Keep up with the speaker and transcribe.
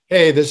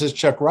Hey, this is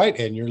Chuck Wright,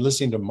 and you're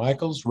listening to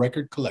Michael's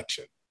Record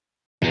Collection.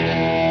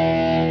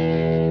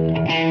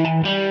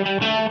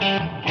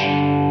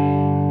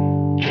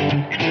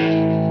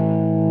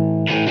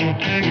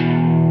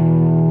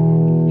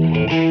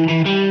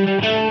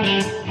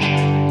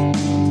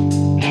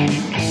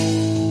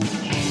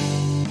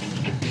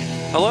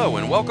 Hello,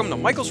 and welcome to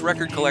Michael's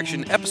Record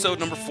Collection, episode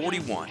number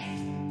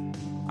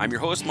 41. I'm your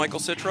host, Michael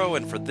Citro,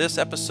 and for this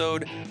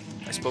episode,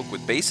 I spoke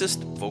with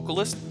bassist,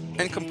 vocalist,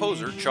 and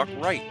composer Chuck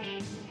Wright.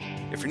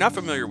 If you're not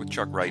familiar with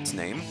Chuck Wright's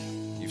name,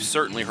 you've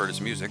certainly heard his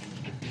music.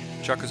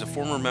 Chuck is a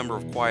former member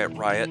of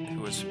Riot,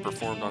 who has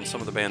performed on some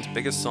of the band's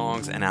biggest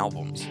songs and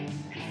albums.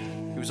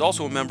 He was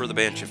also a member of the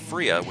band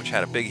Giuffria, which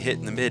had a big hit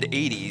in the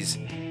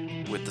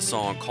mid-'80s with the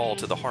song Call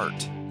to the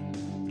Heart.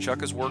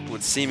 Chuck has worked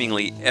with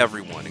seemingly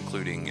everyone,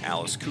 including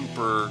Alice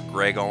Cooper,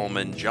 Greg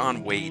Allman,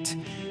 John Waite,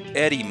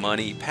 Eddie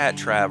Money, Pat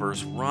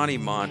Travers, Ronnie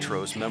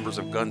Montrose, members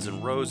of Guns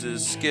N'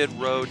 Roses, Skid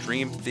Row,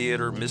 Dream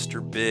Theater, Mr.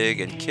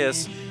 Big, and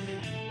Kiss,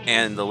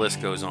 and the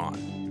list goes on.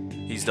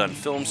 He's done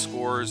film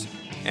scores,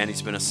 and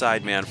he's been a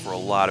sideman for a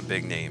lot of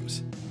big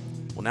names.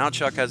 Well, now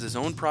Chuck has his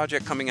own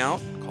project coming out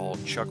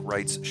called Chuck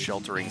Wright's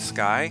Sheltering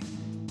Sky.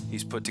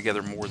 He's put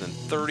together more than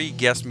 30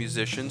 guest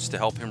musicians to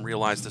help him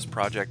realize this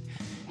project,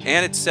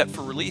 and it's set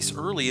for release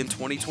early in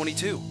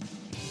 2022.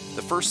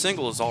 The first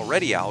single is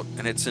already out,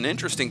 and it's an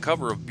interesting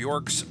cover of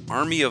Bjork's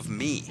Army of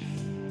Me.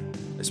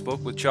 I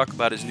spoke with Chuck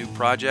about his new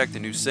project, a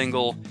new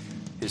single,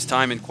 his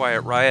time in Quiet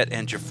Riot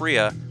and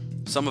Giuffria,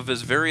 some of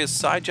his various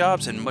side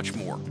jobs, and much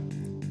more.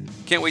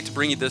 Can't wait to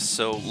bring you this,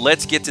 so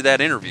let's get to that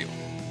interview.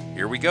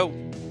 Here we go.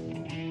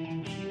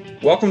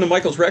 Welcome to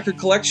Michael's Record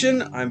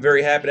Collection. I'm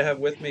very happy to have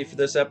with me for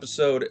this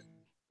episode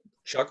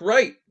Chuck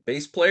Wright,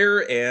 bass player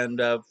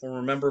and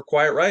former member of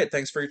Quiet Riot.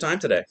 Thanks for your time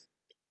today.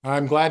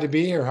 I'm glad to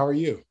be here. How are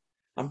you?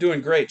 I'm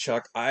doing great,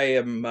 Chuck. I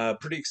am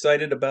pretty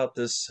excited about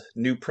this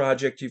new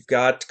project you've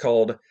got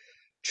called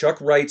Chuck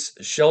Wright's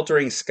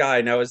Sheltering Sky.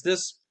 Now,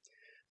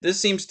 this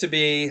seems to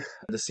be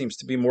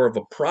more of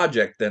a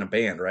project than a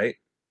band, right?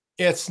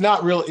 It's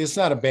not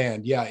a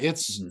band. Yeah,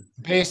 it's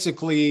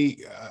basically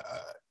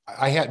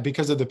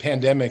because of the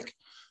pandemic,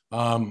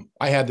 I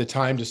had the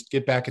time to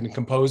get back into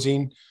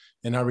composing,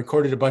 and I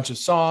recorded a bunch of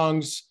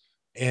songs.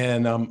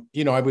 And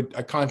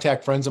I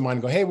contact friends of mine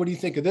and go, "Hey, what do you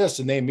think of this?"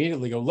 And they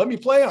immediately go, "Let me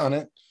play on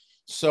it."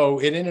 So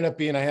it ended up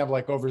being I have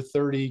like over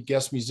 30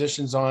 guest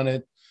musicians on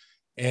it,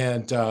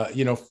 and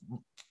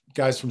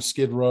guys from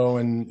Skid Row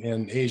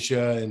and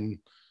Asia and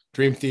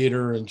Dream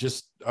Theater and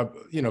just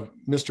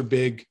Mr.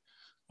 Big,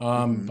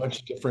 bunch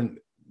of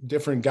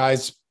different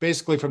guys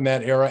basically from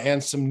that era,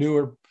 and some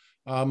newer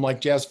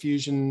like jazz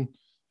fusion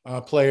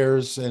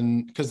players,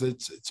 and because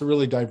it's a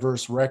really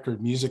diverse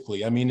record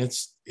musically. I mean,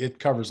 it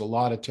covers a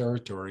lot of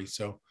territory.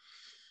 So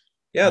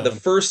yeah, the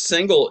first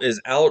single is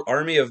out,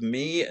 Army of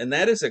Me, and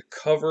that is a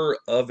cover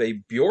of a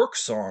Bjork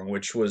song,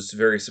 which was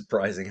very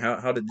surprising.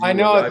 How did you I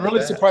know, arrive it really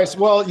at that? surprised.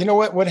 Well, you know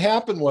what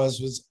happened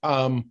was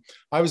I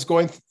was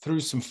going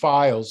through some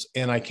files,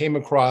 and I came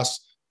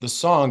across the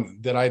song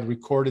that I'd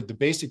recorded the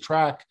basic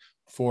track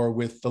for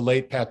with the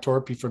late Pat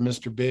Torpey from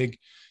Mr. Big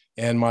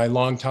and my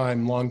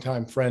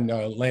longtime friend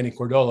Lanny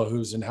Cordola,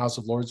 who's in House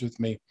of Lords with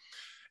me.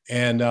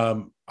 And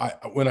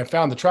when I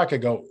found the track, I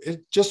go,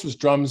 it just was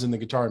drums and the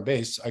guitar and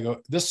bass. I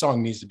go, this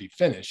song needs to be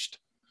finished.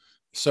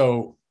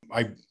 So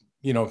I,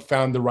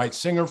 found the right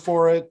singer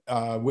for it,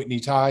 Whitney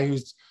Ty,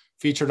 who's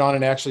featured on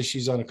it. Actually,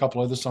 she's on a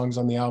couple other songs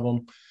on the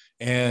album,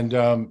 and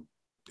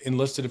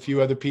enlisted a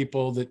few other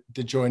people that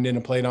joined in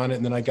and played on it.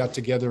 And then I got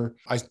together.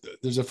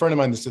 There's a friend of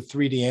mine that's a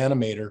 3D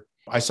animator.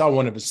 I saw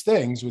one of his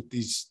things with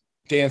these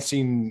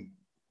dancing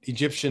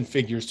Egyptian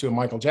figures to a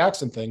Michael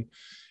Jackson thing.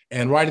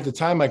 And right at the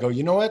time I go,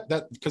 you know what,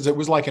 because it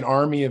was like an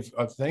army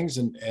of things.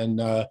 And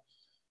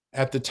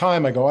at the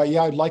time I go,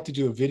 yeah, I'd like to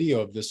do a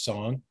video of this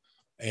song.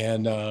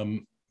 And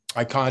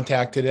I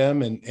contacted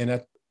him,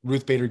 and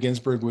Ruth Bader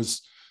Ginsburg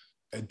was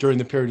during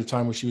the period of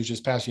time where she was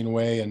just passing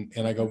away.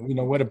 And I go,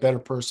 what a better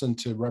person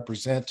to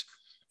represent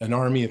an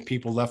army of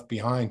people left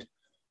behind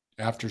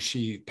after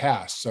she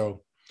passed.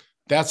 So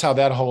that's how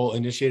that whole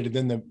initiated.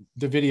 Then the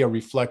video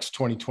reflects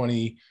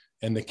 2020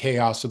 and the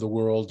chaos of the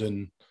world.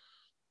 And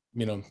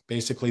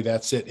basically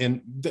that's it.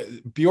 And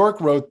Bjork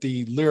wrote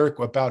the lyric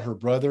about her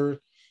brother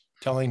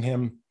telling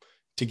him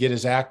to get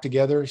his act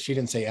together. She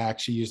didn't say act,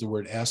 she used the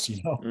word S,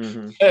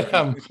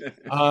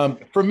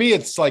 For me,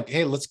 it's like,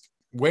 hey, let's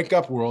wake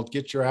up, world,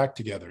 get your act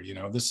together.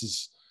 This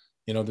is,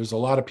 there's a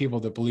lot of people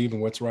that believe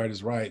in what's right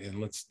is right, and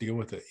let's deal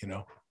with it,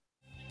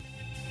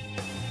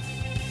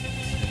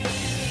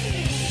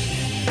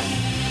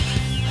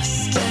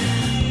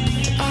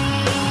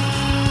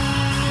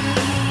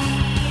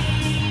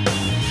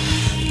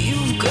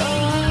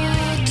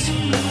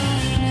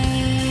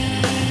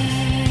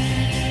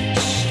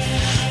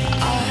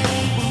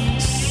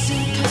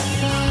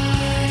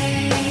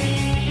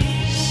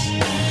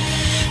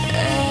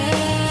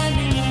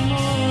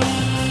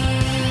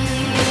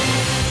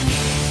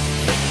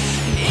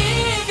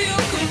 If you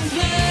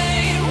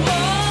complain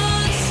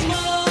once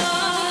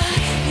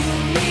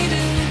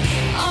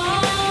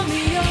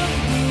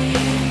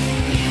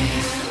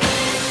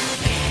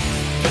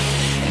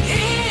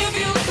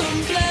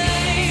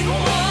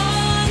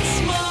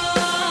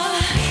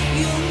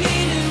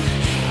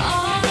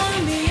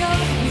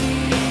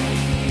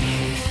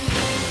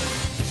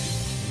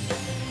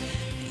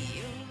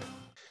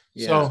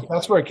Yeah. So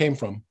that's where it came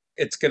from.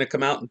 It's going to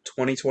come out in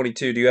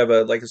 2022. Do you have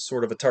a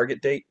sort of a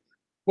target date?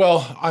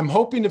 Well, I'm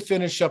hoping to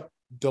finish up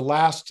the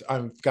last.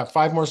 I've got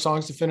 5 more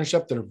songs to finish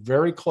up that are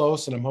very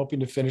close, and I'm hoping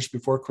to finish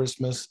before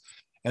Christmas.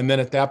 And then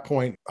at that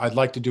point, I'd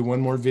like to do one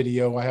more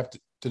video. I have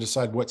to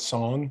decide what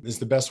song is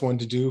the best one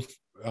to do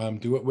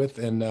it with,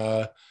 and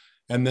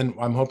then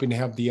I'm hoping to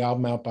have the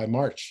album out by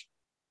March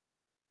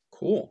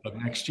Cool. of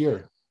next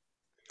year.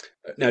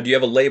 Now, do you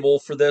have a label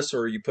for this,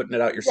 or are you putting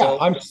it out Yeah,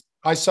 yourself?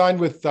 I signed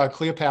with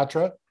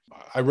Cleopatra.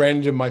 I ran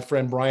into my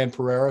friend Brian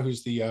Pereira,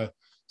 who's the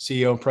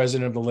CEO and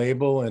president of the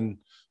label, and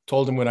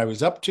told him what I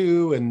was up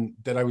to and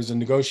that I was in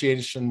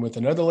negotiation with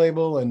another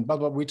label, and blah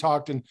blah. We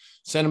talked and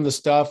sent him the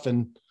stuff,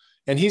 and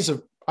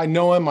I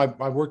know him.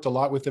 I worked a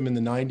lot with him in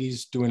the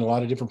 '90s, doing a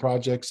lot of different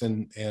projects,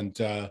 and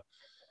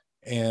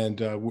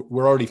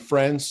we're already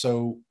friends.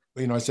 So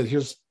I said,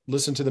 "Here's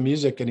listen to the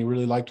music," and he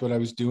really liked what I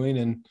was doing,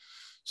 and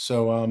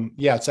so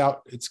yeah, it's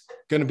out. It's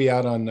going to be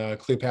out on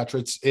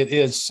Cleopatra. It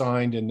is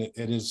signed, and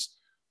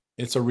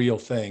it's a real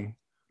thing.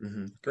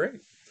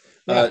 Great.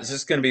 Yeah. Is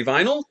this going to be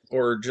vinyl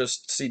or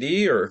just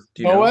CD, or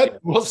do you You know know? what?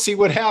 We'll see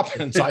what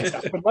happens. I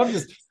would love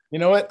this. You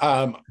know what?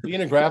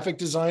 Being a graphic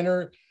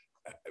designer,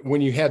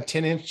 when you had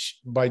 10-inch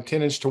by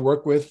 10-inch to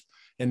work with,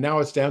 and now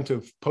it's down to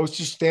a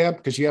postage stamp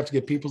because you have to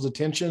get people's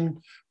attention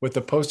with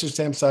a postage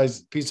stamp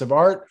size piece of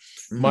art.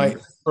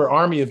 Mhm. For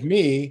Army of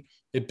Me,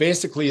 it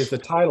basically is the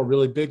title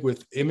really big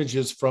with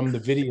images from the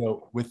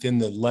video within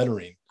the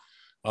lettering,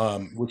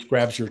 which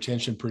grabs your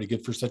attention pretty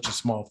good for such a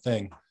small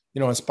thing.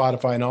 On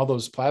Spotify and all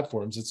those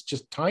platforms, it's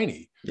just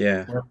tiny.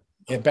 Yeah.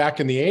 Where back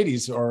in the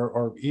 80s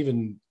or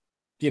even,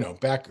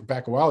 back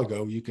a while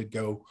ago, you could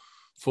go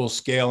full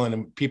scale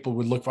and people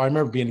would look. I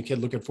remember being a kid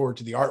looking forward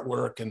to the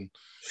artwork, and,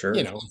 Sure.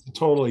 it's a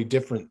totally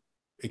different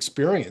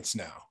experience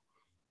now.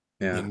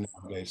 Yeah.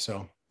 Nowadays.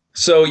 So,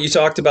 So you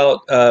talked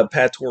about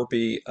Pat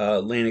Torpey,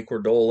 Lanny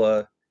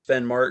Cordola,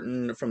 Ben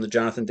Martin from the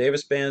Jonathan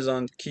Davis Band is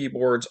on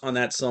keyboards on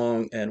that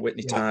song, and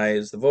Whitney yeah. Ty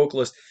is the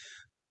vocalist.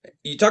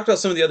 You talked about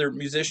some of the other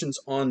musicians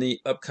on the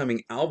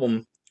upcoming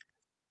album.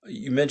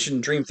 You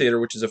mentioned Dream Theater,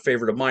 which is a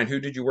favorite of mine. Who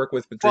did you work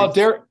with Dream Well,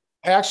 Theater?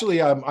 there actually,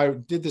 I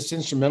did this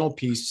instrumental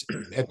piece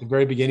at the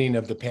very beginning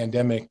of the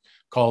pandemic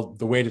called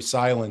 "The Weight of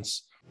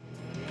Silence."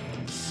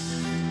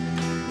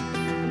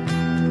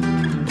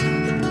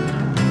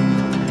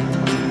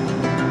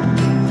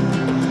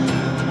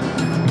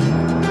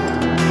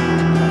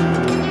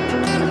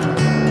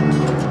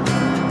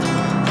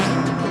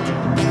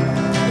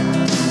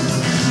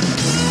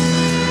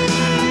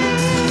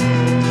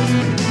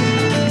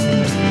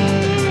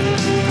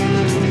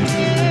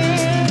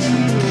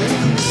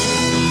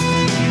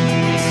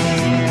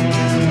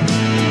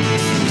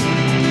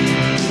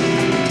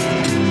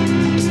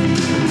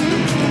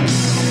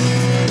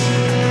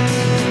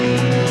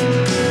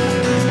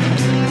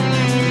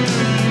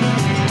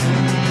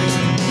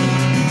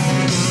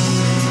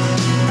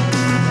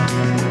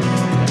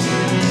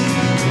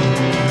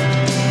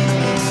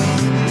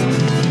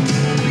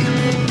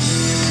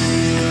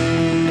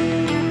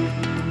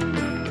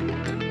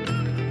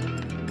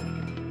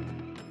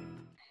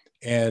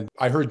 And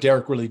I heard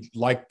Derek really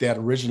liked that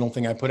original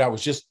thing I put out. It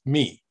was just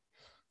me.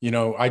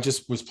 I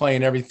just was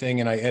playing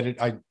everything, and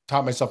I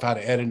taught myself how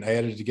to edit, and I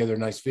edited together a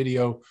nice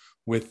video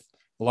with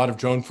a lot of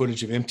drone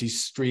footage of empty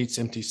streets,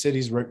 empty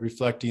cities,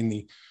 reflecting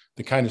the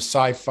kind of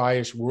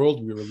sci-fi-ish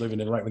world we were living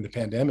in right when the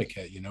pandemic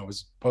hit. It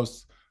was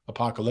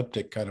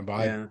post-apocalyptic kind of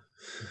vibe.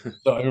 Yeah.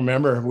 So we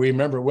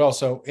remember it well.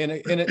 So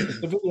the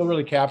video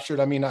really captured.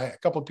 I mean, a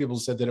couple of people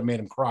said that it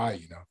made him cry.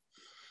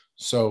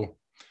 So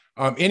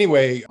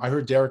anyway, I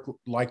heard Derek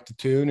liked the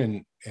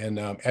tune, and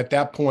at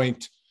that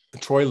point,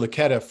 Troy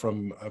Laketta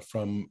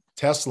from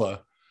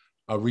Tesla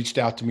reached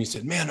out to me and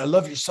said, "Man, I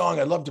love your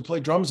song. I'd love to play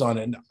drums on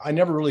it." And I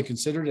never really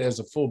considered it as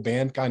a full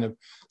band kind of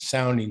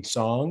sounding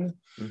song,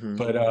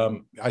 but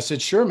I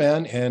said, "Sure,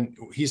 man." And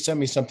he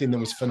sent me something that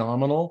was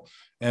phenomenal.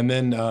 And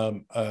then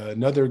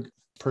another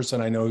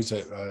person I know who's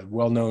a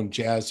well-known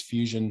jazz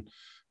fusion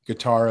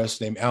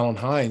guitarist named Alan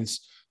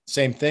Hines,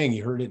 same thing. He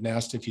heard it and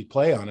asked if he'd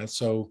play on it.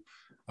 So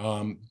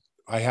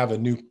I have a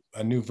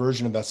new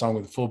version of that song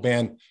with a full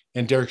band,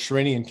 and Derek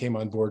Sherinian came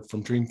on board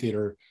from Dream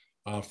Theater,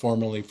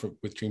 formerly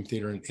with Dream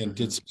Theater, and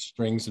did some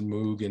strings and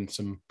moog and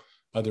some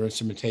other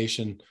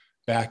instrumentation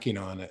backing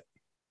on it.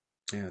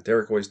 Yeah,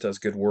 Derek always does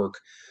good work.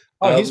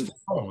 Oh, he's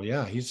phenomenal.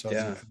 Yeah,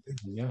 Yeah.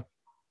 yeah.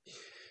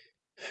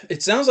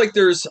 It sounds like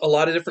there's a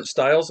lot of different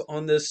styles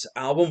on this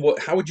album.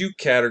 How would you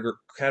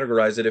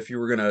categorize it if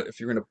you're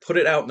gonna put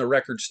it out in the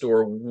record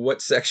store?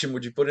 What section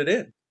would you put it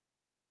in?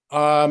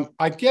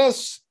 I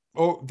guess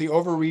the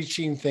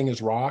overreaching thing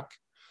is rock,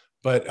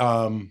 but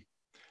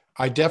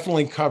I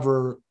definitely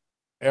cover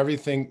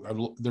everything.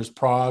 There's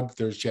prog,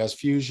 there's jazz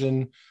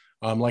fusion.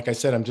 Like I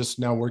said, I'm just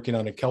now working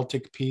on a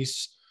Celtic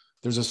piece.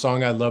 There's a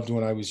song I loved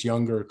when I was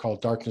younger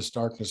called "Darkness,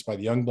 Darkness" by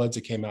the Youngbloods.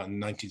 It came out in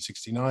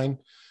 1969,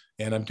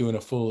 and I'm doing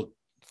a full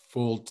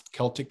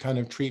Celtic kind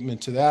of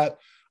treatment to that.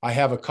 I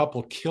have a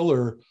couple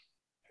killer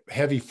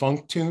heavy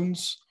funk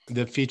tunes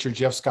that feature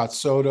Jeff Scott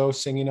Soto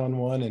singing on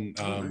one, and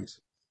Oh, nice.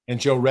 and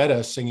Joe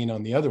Retta singing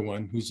on the other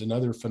one, who's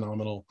another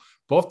phenomenal.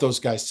 Both those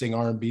guys sing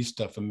R&B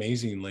stuff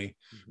amazingly,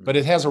 but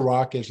it has a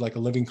rock edge, like a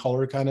Living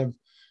Color kind of,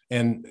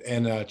 and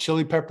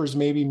Chili Peppers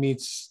maybe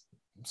meets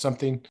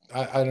something.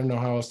 I don't know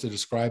how else to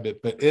describe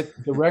it, but the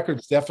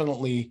record's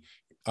definitely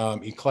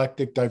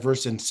eclectic,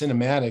 diverse, and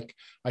cinematic.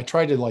 I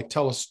try to like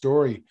tell a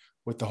story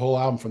with the whole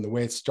album from the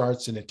way it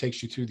starts, and it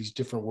takes you through these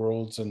different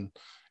worlds and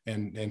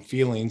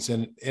feelings,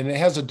 and it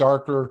has a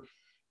darker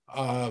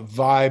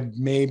vibe,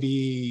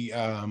 maybe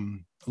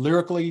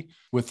lyrically,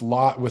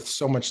 with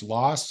so much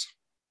loss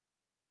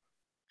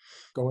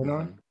going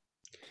on.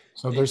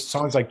 So there's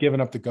songs like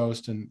 "Giving Up the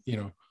Ghost," and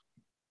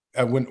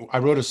when I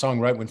wrote a song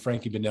right when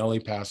Frankie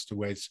Benelli passed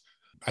away,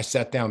 I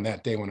sat down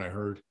that day when I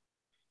heard,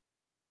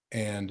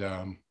 and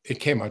it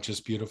came out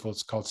just beautiful.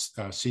 It's called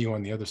 "See You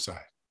on the Other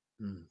Side."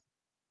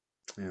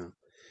 Yeah,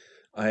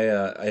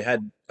 I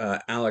had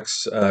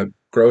Alex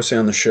Grossi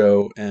on the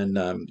show, and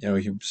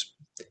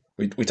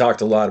we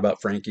talked a lot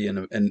about Frankie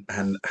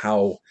and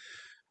how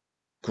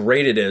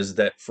great it is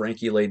that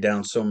Frankie laid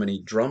down so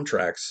many drum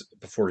tracks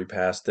before he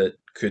passed that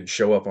could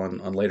show up on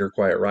later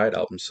Quiet Riot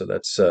albums. So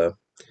that's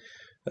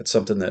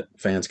something that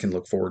fans can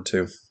look forward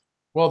to.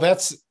 Well,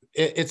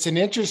 it's an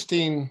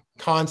interesting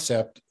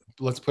concept,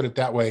 let's put it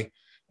that way,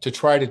 to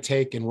try to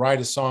take and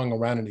write a song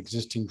around an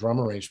existing drum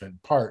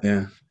arrangement part.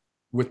 Yeah.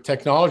 With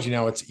technology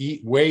now, it's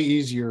way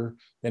easier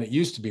than it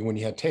used to be when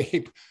you had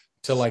tape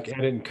to like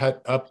edit and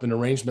cut up an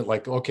arrangement.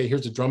 Like, okay,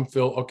 here's a drum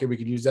fill. Okay, we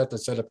could use that to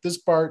set up this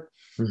part.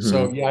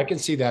 So yeah, I can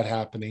see that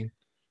happening.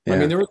 Yeah. I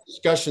mean, there were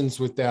discussions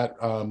with that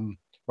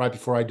right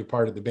before I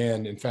departed the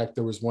band. In fact,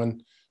 there was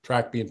one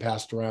track being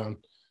passed around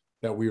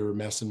that we were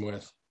messing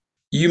with.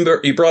 You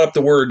brought up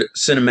the word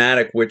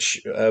cinematic,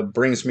 which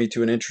brings me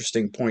to an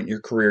interesting point in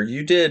your career.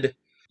 You did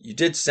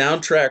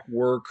soundtrack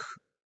work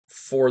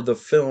for the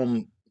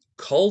film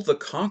Kull the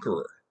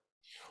Conqueror.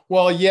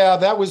 Well, yeah,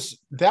 that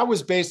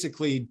was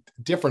basically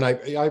different.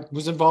 I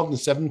was involved in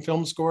 7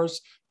 film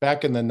scores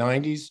back in the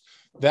 90s.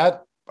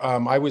 That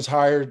I was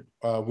hired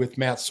with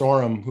Matt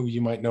Sorum, who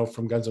you might know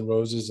from Guns N'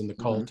 Roses and the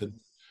Cult,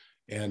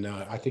 and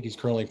I think he's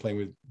currently playing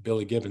with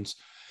Billy Gibbons.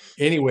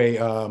 Anyway,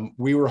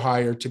 we were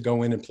hired to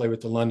go in and play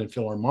with the London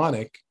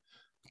Philharmonic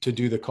to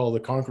do the Kull the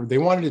Conqueror. They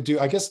wanted to do,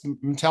 I guess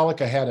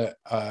Metallica had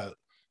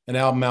an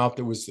album out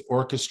that was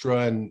orchestra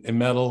and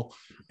metal,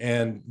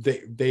 and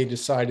they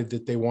decided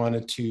that they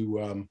wanted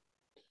to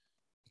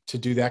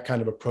do that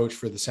kind of approach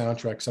for the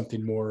soundtrack,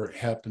 something more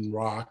hip and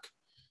rock.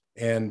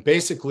 And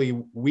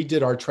basically, we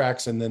did our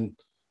tracks, and then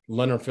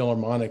London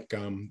Philharmonic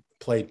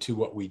played to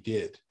what we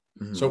did.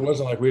 So it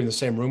wasn't like we were in the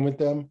same room with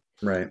them.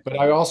 Right. But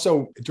I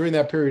also, during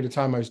that period of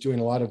time, I was doing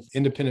a lot of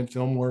independent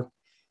film work,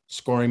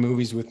 scoring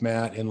movies with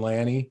Matt and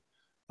Lanny,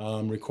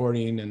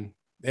 recording, and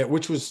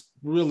which was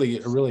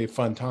really a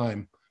fun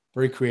time,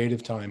 very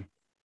creative time.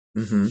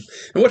 And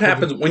what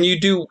happens when you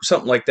do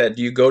something like that?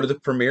 Do you go to the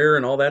premiere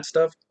and all that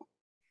stuff?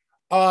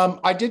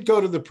 I did go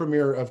to the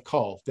premiere of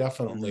Kull,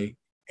 definitely.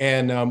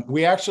 And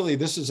we actually,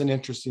 this is an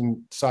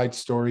interesting side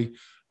story.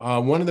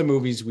 One of the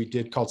movies we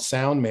did called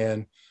Sound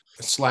Man,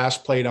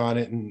 Slash played on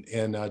it,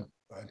 and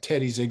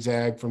Teddy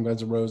Zigzag from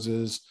Guns N'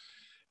 Roses.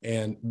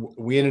 And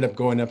we ended up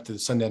going up to the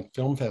Sundance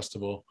Film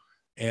Festival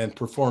and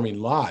performing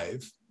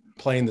live,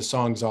 playing the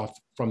songs off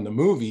from the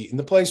movie. And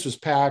the place was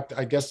packed.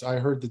 I guess I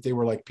heard that they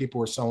were like, people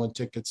were selling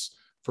tickets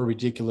for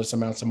ridiculous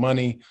amounts of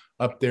money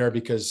up there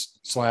because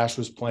Slash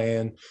was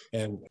playing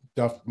and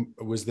Duff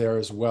was there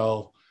as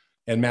well.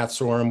 And Matt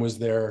Sorum was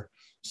there.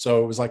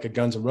 So it was like a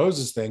Guns N'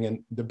 Roses thing.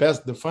 And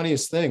the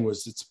funniest thing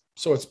was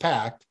it's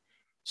packed.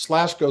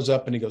 Slash goes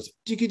up and he goes,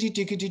 and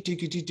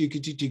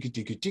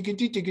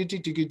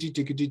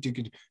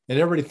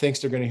everybody thinks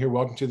they're going to hear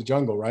Welcome to the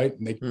Jungle, right?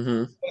 And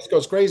this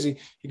goes crazy.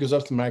 He goes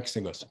up to the mic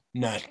and goes,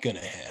 not going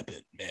to happen,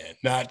 man.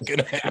 Not going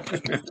to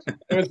happen.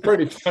 It was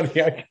pretty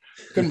funny. I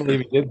couldn't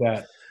believe he did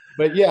that.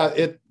 But yeah,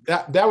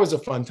 that was a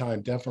fun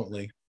time,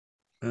 definitely.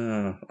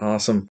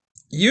 Awesome.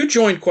 You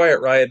joined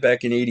Quiet Riot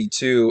back in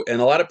 '82, and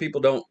a lot of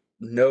people don't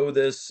know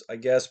this, I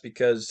guess,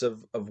 because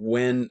of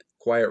when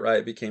Quiet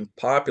Riot became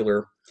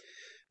popular.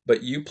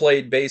 But you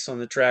played bass on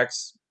the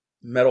tracks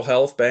Metal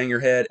Health, Bang Your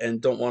Head, and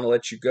Don't Want to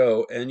Let You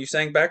Go. And you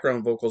sang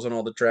background vocals on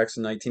all the tracks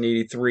in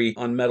 1983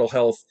 on Metal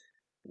Health.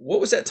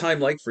 What was that time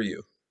like for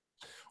you?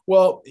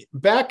 Well,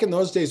 back in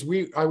those days,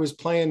 I was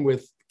playing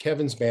with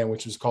Kevin's band,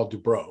 which was called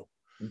Dubrow.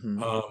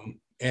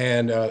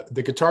 And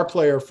the guitar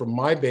player from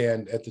my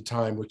band at the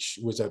time, which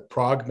was a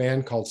prog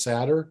band called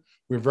Satyr,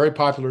 we were very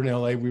popular in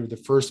LA. We were the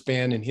first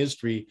band in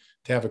history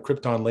to have a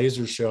Krypton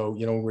laser show,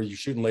 where you're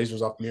shooting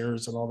lasers off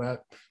mirrors and all that,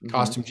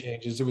 costume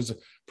changes. It was a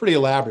pretty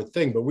elaborate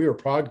thing, but we were a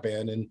prog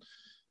band, and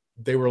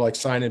they were like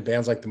signing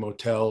bands like the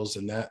Motels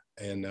and that,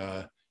 and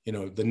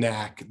the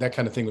Knack, that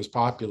kind of thing was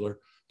popular,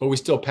 but we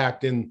still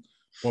packed in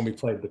when we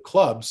played the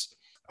clubs.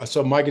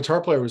 So my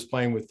guitar player was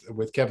playing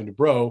with Kevin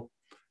Dubrow,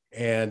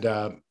 and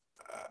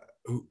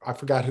I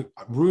forgot who,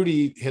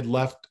 Rudy had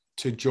left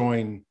to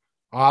join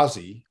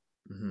Ozzy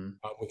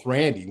with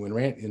Randy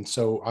and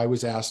so I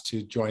was asked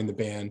to join the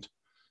band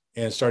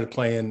and started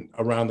playing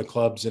around the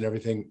clubs and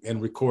everything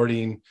and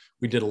recording.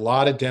 We did a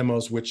lot of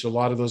demos, which a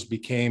lot of those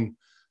became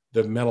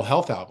the mental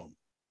health album,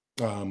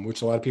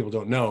 which a lot of people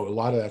don't know. A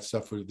lot of that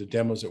stuff were the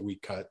demos that we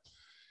cut.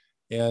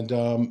 And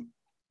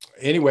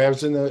anyway, I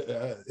was in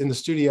the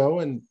studio,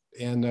 and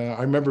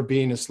I remember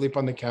being asleep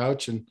on the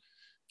couch, and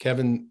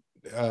Kevin,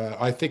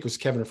 I think it was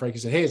Kevin or Frankie,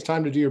 said, "Hey, it's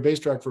time to do your bass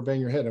track for Bang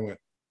Your Head." I went,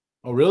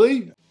 "Oh,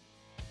 really?"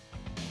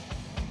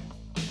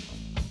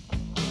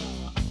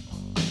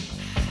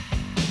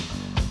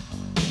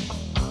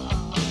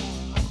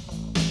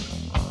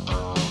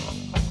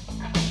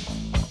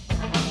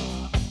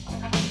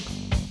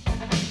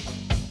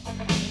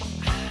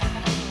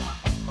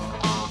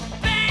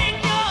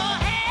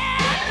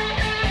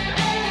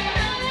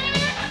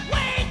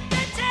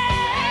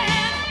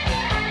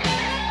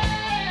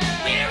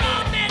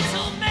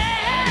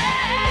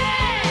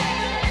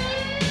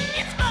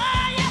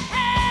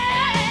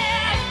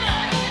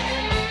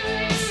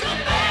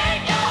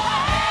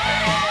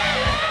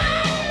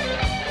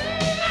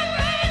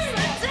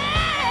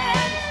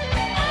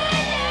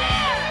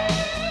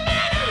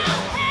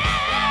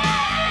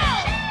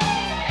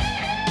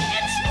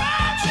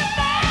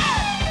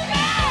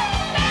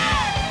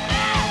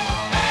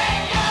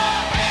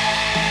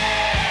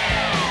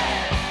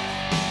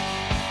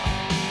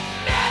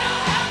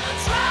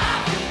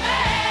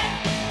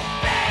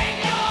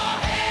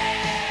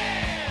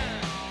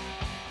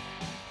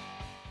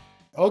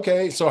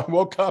 Okay, so I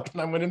woke up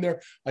and I went in there.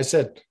 I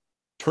said,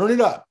 "Turn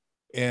it up,"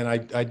 and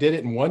I did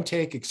it in one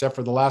take, except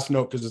for the last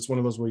note, because it's one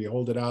of those where you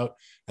hold it out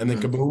and then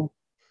kaboom.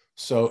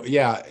 So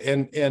yeah,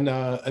 and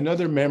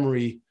another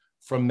memory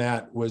from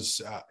that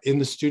was in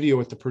the studio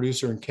with the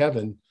producer and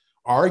Kevin,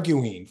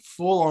 arguing,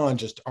 full on,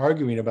 just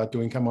arguing about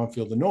doing "Come On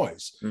Feel the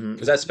Noise."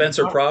 Is that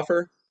Spencer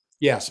Proffer?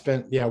 Yeah,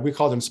 we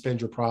called him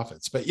Spend Your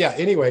Profits. But yeah,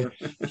 anyway,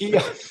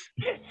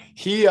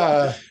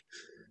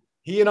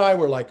 he and I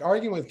were like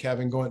arguing with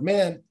Kevin, going,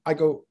 "Man,"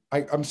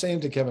 I'm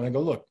saying to Kevin, I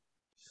go, "Look,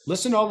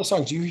 listen to all the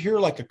songs. You hear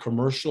like a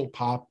commercial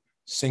pop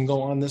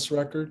single on this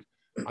record?"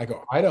 I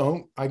go, "I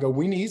don't." I go,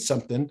 "We need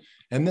something."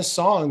 And this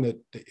song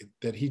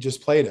that he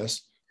just played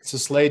us, it's a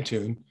Slade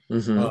tune.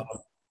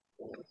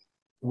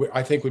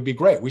 I think would be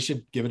great. We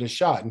should give it a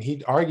shot. And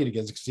he argued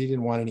against it because he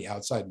didn't want any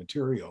outside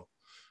material.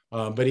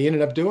 But he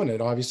ended up doing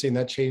it, obviously, and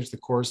that changed the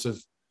course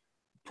of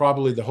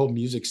probably the whole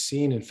music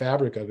scene and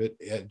fabric of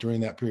it during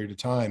that period of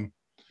time.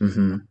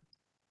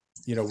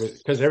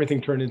 Because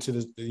everything turned into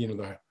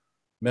the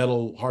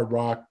metal, hard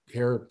rock,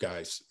 hair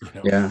guys.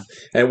 Yeah,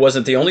 and it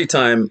wasn't the only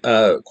time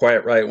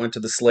Quiet Riot went to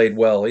the Slade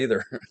well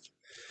either.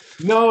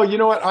 No, you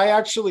know what? I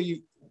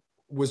actually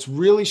was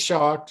really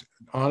shocked.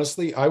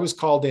 Honestly, I was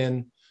called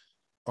in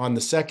on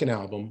the second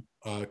album,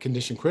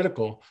 Condition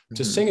Critical,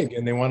 to sing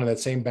again. They wanted that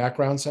same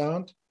background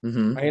sound. I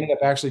ended up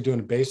actually doing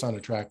a bass on a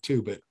track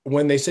too. But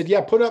when they said,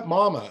 "Yeah, put up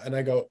Mama," and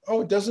I go,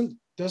 "Oh, doesn't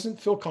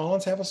Phil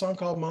Collins have a song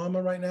called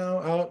Mama right now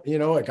out?"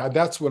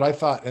 That's what I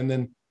thought. And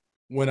then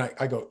when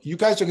I go, "You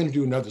guys are going to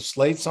do another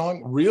Slade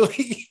song?"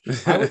 Really?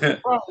 I was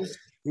surprised.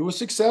 It was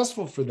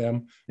successful for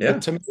them. Yeah.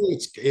 And to me,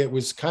 it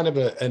was kind of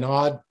an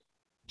odd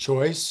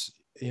choice.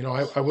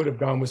 I would have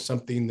gone with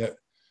something that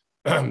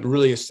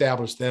really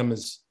established them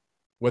as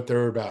what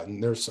they're about.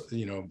 And there's,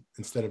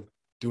 instead of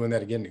doing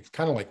that again, it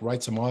kind of like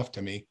writes them off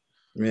to me.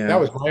 Yeah. That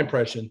was my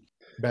impression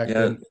back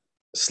then.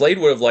 Slade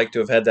would have liked to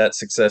have had that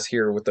success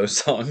here with those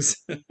songs.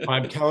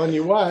 I'm telling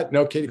you what,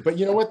 no kidding. But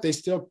you know what? They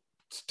still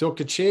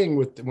ka-ching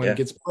when it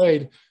gets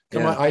played.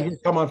 Come on, I hear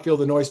 "Come On Feel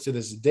the Noise" to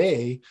this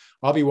day.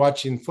 I'll be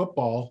watching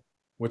football,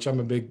 which I'm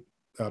a big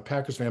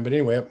Packers fan. But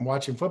anyway, I'm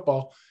watching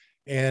football,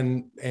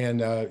 and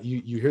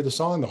you hear the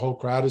song, the whole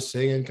crowd is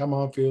singing "Come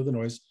On Feel the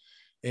Noise,"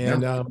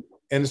 and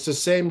it's the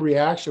same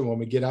reaction when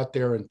we get out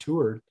there and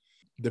tour.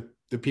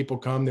 The people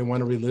come, they want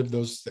to relive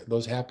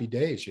those happy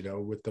days,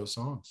 with those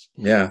songs.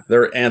 Yeah,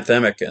 they're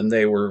anthemic, and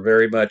they were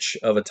very much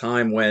of a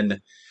time when,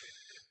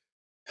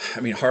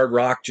 hard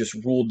rock just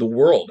ruled the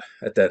world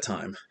at that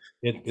time.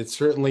 It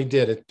certainly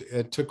did.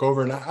 It took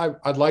over, and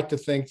I'd like to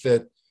think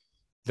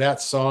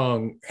that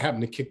song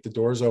happened to kick the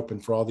doors open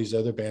for all these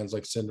other bands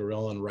like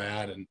Cinderella and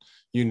Rat and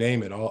you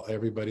name it,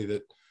 everybody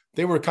that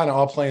they were kind of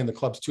all playing the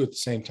clubs too at the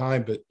same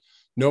time, but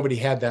nobody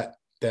had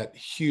that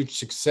huge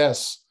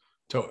success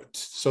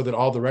so that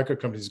all the record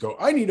companies go,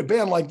 "I need a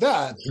band like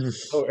that."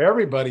 So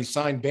everybody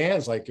signed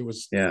bands like it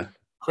was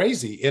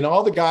crazy. And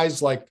all the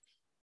guys like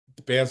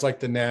the bands like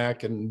the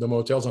Knack and the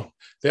Motels,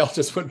 they all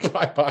just went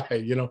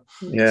bye-bye, Yeah.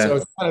 So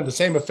it's kind of the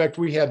same effect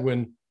we had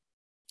when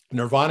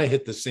Nirvana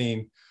hit the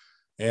scene.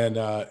 And,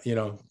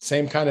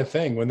 same kind of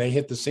thing. When they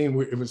hit the scene,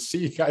 it was see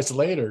you guys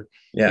later.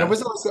 Yeah. And it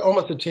was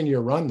almost a 10-year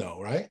run though,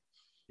 right?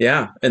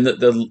 Yeah. And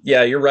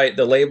you're right.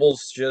 The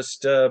labels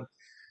just,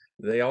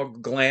 they all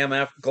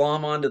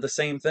glom onto the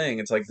same thing.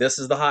 It's like, this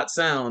is the hot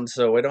sound,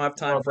 so we don't have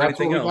time for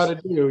anything else.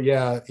 That's what we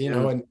got to do.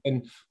 Yeah.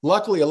 And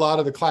luckily a lot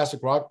of the classic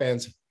rock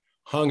bands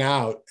hung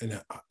out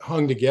and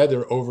hung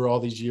together over all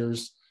these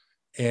years,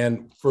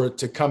 and for it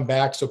to come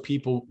back so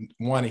people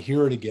want to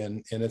hear it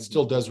again. And it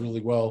still does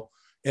really well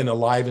in a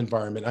live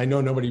environment. I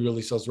know nobody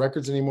really sells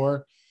records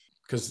anymore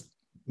because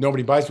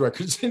nobody buys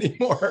records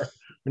anymore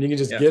when you can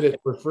just Yeah. get it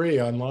for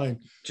free online.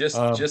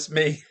 Just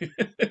me.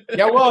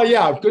 Yeah, well,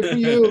 yeah, good for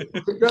you.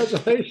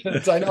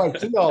 Congratulations. I know I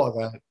see all of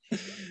that.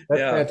 That's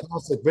Yeah.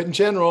 fantastic. But in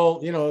general,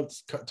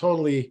 it's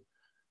totally,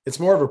 it's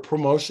more of a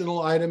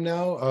promotional item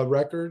now, a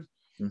record,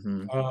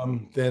 Hmm.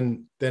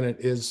 than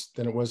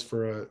it was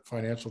for a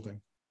financial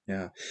thing.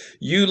 Yeah.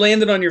 You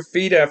landed on your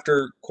feet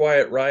after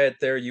Quiet Riot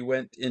there. You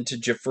went into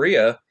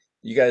Giuffria.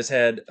 You guys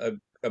had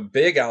a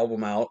big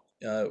album out.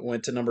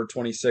 Went to number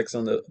 26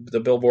 on the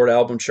Billboard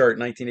album chart in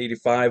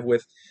 1985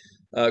 with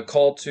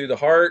Call to the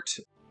Heart.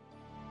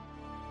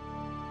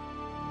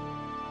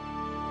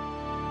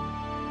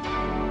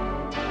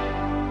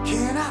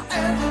 Can I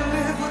ever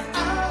live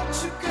without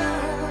you,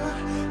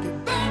 girl? Get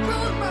back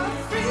on my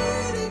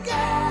feet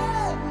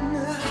again.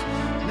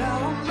 Now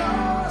I'm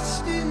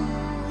lost in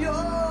your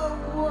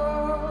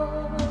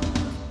world.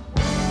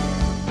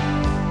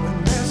 When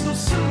there's no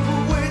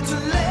simple way to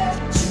let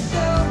you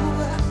go,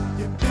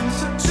 you've been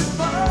such a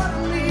part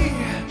of me.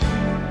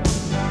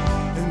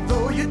 And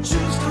though you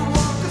choose to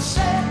walk a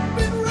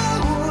separate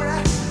road,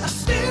 I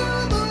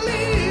still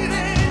believe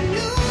in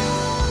you.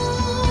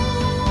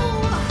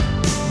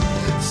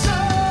 So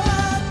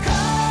I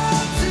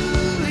come to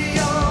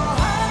your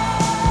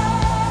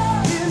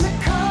heart, hear me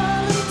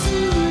calling to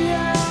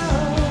you.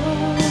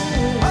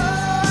 I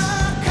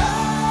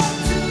come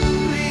to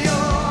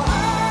your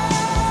heart,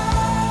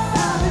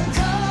 I've been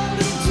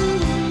calling to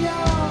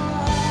your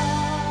heart.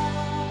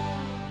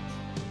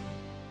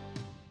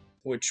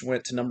 Which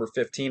went to number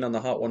 15 on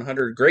the Hot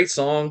 100. Great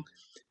song.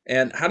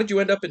 And how did you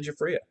end up in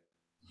Giuffria?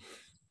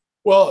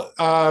 Well,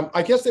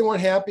 I guess they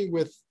weren't happy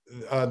with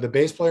the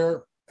bass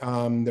player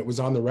that was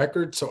on the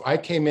record. So I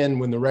came in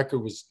when the record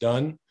was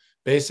done,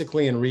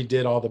 basically, and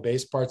redid all the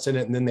bass parts in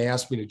it. And then they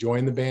asked me to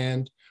join the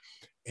band.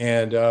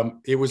 And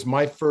it was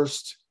my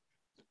first,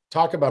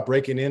 talk about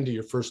breaking into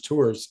your first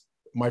tours.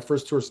 My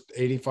first tour was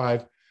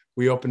 85.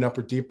 We opened up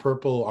for Deep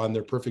Purple on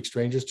their Perfect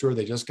Strangers tour.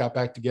 They just got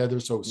back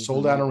together. So it was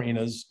sold out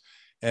arenas.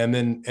 And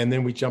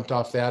then we jumped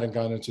off that and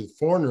got into the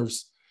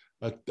Foreigners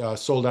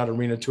sold out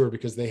arena tour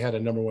because they had a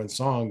 #1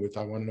 song with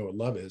I Want to Know What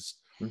Love Is.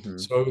 Mm-hmm.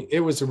 So it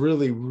was a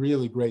really,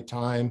 really great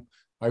time.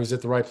 I was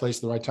at the right place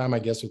at the right time, I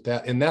guess, with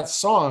that. And that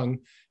song,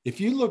 if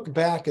you look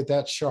back at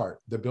that chart,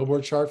 the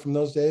Billboard chart from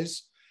those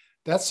days,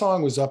 that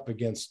song was up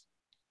against,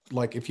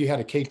 like, if you had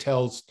a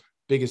K-Tel's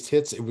biggest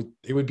hits, it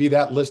would be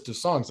that list of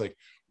songs like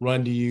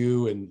Run to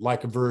You and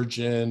Like a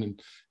Virgin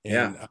and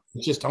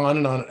just on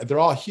and on. They're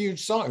all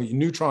huge songs.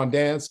 Neutron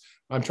Dance.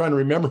 I'm trying to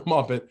remember them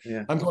all, but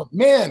I'm going,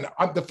 man,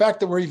 the fact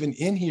that we're even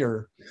in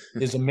here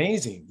is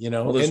amazing,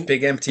 All those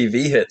big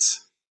MTV hits.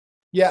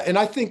 Yeah, and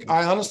I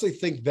honestly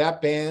think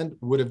that band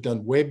would have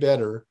done way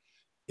better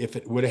if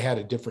it would have had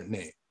a different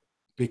name,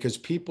 because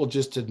people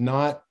just did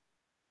not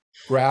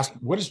grasp,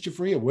 what is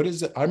Giuffria? What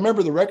is it? I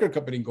remember the record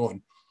company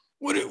going,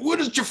 what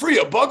is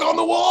Giuffria? Bug on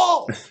the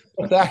wall?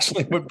 That's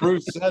actually what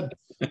Bruce said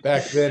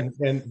back then.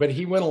 But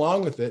he went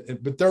along with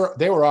it. But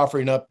they were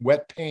offering up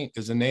Wet Paint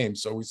as a name.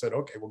 So we said,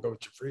 okay, we'll go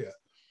with Giuffria.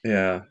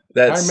 Yeah,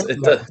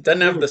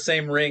 doesn't have the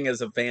same ring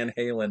as a Van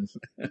Halen.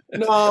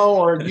 No,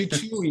 or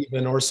U2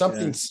 even, or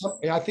something.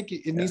 I think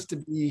it needs to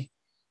be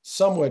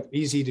somewhat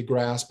easy to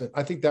grasp. But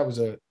I think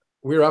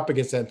we were up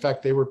against that. In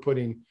fact, they were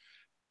putting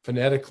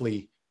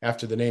phonetically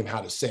after the name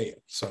how to say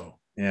it. So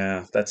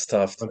yeah, that's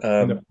tough.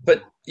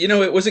 But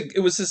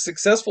it was a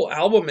successful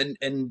album,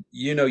 and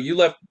you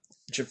left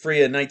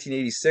Giuffria in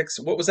 1986.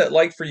 What was that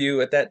like for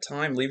you at that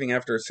time, leaving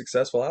after a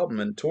successful album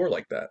and tour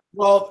like that?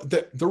 Well,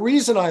 the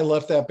reason I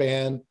left that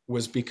band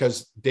was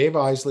because Dave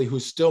Isley,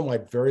 who's still my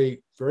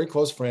very, very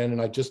close friend, and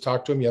I just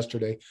talked to him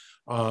yesterday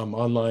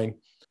online,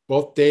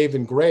 both Dave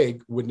and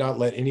Greg would not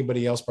let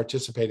anybody else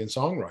participate in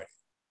songwriting.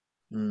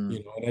 And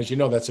as you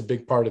know, that's a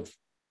big part of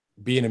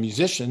being a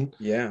musician.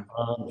 Yeah.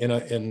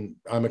 And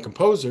I'm a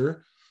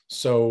composer.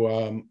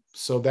 So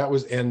that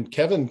was, and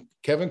Kevin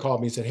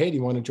called me and said, hey, do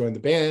you want to join the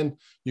band?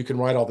 You can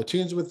write all the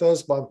tunes with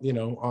us, but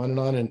on and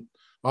on. And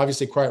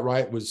obviously Quiet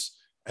Riot was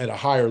at a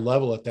higher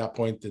level at that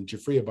point than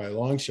Giuffria by a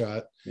long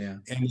shot. Yeah.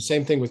 And the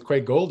same thing with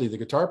Craig Goldie, the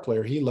guitar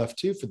player. He left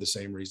too for the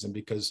same reason,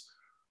 because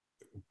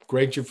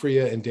Greg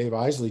Giuffria and Dave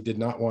Isley did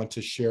not want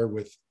to share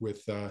with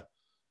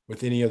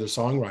any other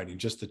songwriting,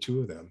 just the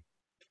two of them.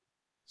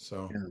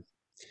 So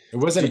it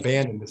wasn't a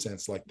band in the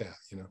sense like that,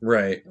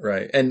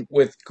 Right. And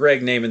with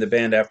Greg naming the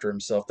band after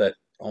himself, that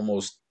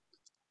almost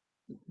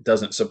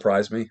doesn't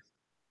surprise me.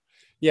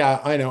 Yeah,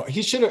 I know.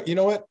 He should have, you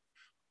know what?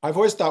 I've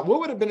always thought, what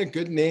would have been a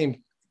good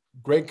name,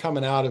 Greg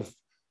coming out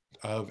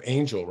of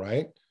Angel,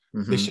 right?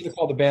 They should have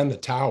called the band The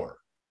Tower,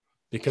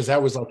 because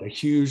that was like a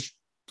huge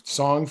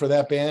song for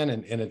that band,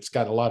 and it's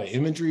got a lot of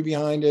imagery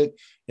behind it.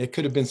 It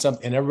could have been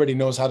something, and everybody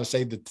knows how to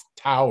say the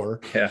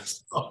tower.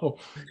 Yes. So,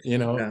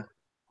 Yeah.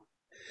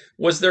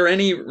 Was there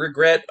any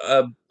regret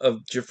of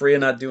Giuffria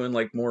not doing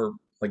like more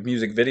like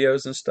music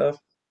videos and stuff?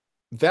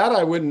 That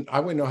I wouldn't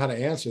know how to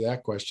answer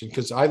that question,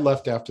 because I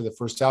left after the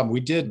first album.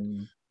 We did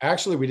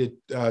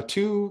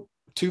two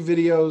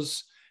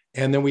videos,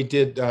 and then we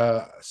did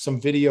some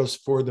videos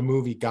for the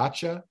movie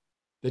Gotcha,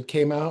 that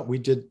came out. We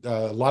did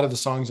a lot of the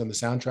songs on the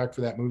soundtrack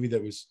for that movie.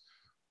 That was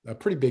a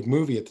pretty big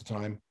movie at the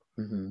time.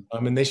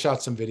 And they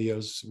shot some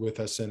videos with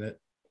us in it.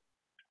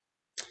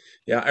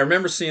 Yeah, I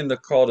remember seeing the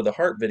Call to the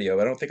Heart video.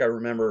 I don't think I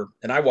remember,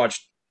 and I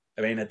watched.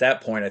 I mean, at that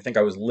point, I think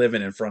I was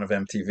living in front of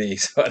MTV,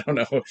 so I don't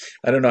know.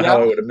 I don't know Yeah,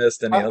 how I would have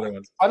missed any I, other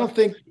ones. I don't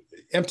think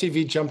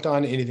MTV jumped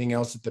on anything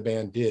else that the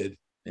band did.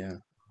 Yeah.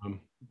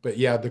 But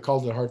yeah, the Call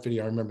to the Heart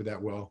video, I remember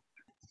that well.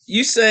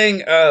 You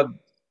sang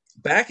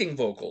backing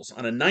vocals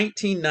on a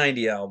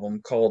 1990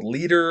 album called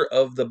 "Leader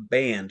of the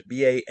Band,"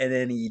 Banned.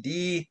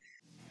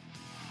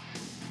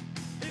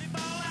 If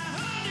all I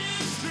heard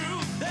is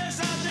true, there's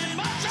nothing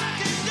much I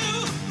can do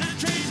to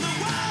change the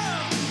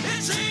world.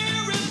 It's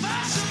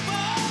irreversible.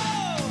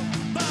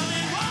 But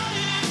in what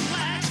it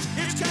lacks,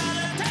 it's got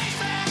a taste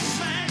that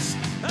smacks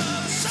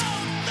of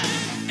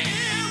something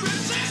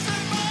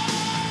irresistible.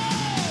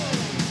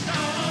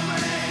 Gonna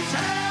raise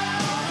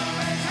hell, gonna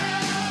raise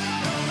hell,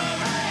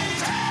 gonna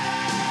raise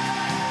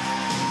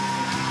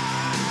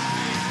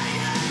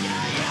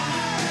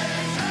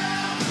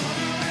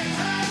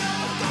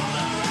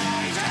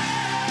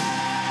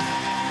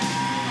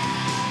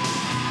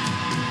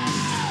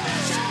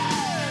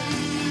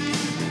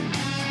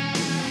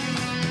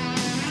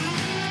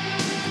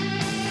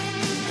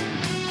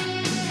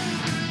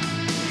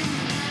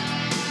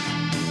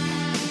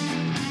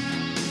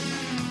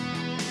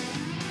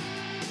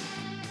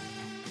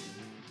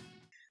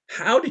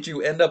How did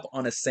you end up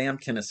on a Sam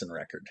Kinison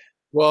record?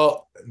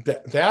 Well,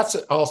 that's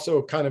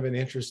also kind of an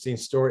interesting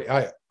story.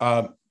 I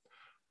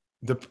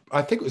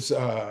think it was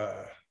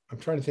I'm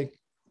trying to think,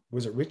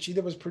 was it Richie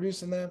that was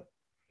producing that?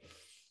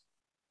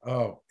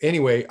 Oh,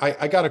 anyway,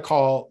 I got a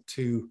call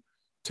to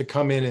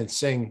come in and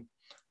sing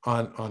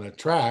on a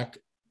track,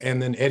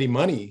 and then Eddie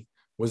Money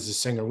was the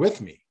singer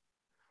with me,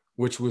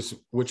 which was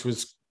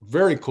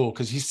very cool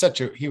because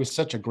he was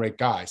such a great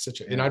guy,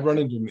 and I'd run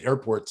into him in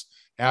airports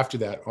after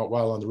that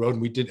while on the road,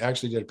 and we did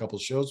a couple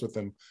of shows with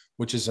him,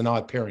 which is an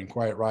odd pairing,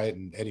 Quiet Riot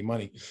and Eddie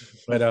Money,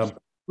 but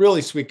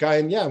really sweet guy.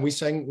 And yeah, we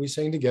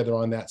sang together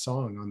on that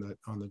song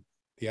on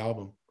the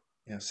album.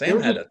 Yeah, Sam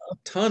had a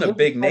ton of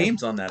big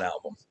names on that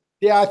album.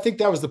 Yeah, I think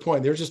that was the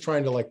point. They were just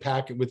trying to like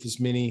pack it with as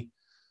many,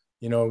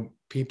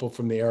 people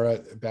from the era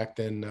back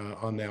then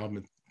on the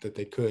album that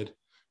they could.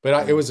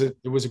 But it was a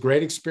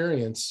great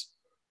experience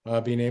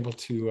being able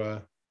to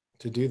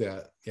do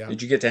that. Yeah.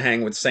 Did you get to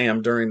hang with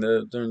Sam during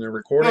the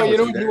recording?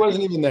 No, he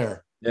wasn't even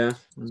there. Yeah.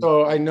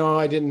 So I know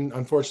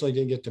unfortunately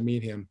didn't get to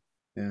meet him.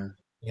 Yeah.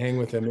 Hang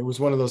with him. It was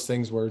one of those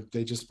things where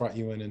they just brought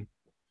you in and.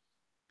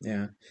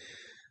 Yeah.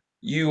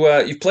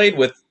 You played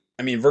with,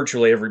 I mean,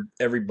 virtually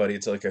everybody.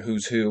 It's like a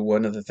who's who.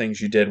 One of the things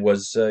you did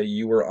was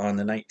you were on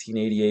the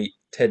 1988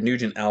 Ted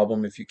Nugent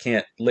album, If You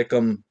Can't Lick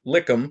 'Em,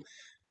 Lick 'Em,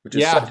 which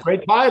is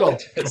great title.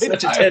 It's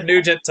such a Ted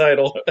Nugent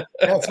title.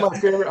 That's my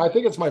favorite. I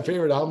think it's my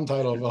favorite album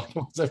title of all the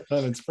ones I've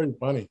done. It's pretty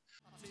funny.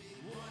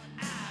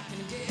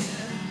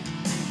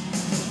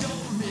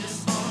 Don't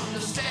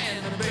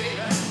misunderstand me, baby.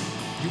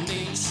 You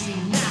ain't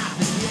seen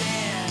nothing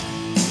yet.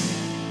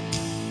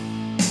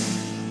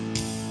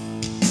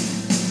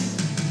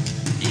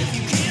 If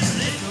you can't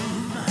lick 'em,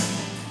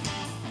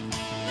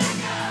 let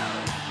go.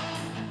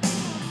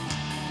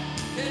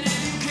 And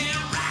if you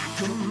can't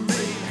rock 'em,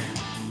 baby,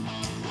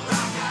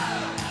 rock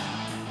out.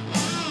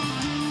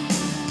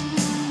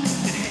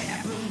 It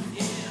happened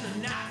in a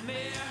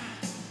nightmare.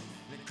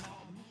 They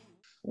call me.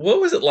 What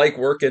was it like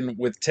working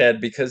with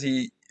Ted? Because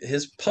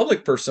his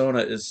public persona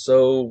is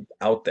so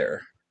out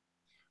there.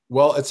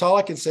 Well, it's all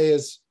I can say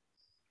is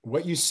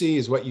what you see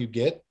is what you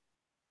get.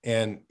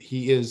 And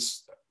he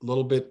is a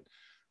little bit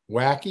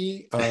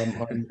wacky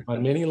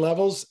on many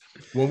levels.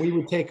 When we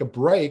would take a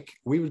break,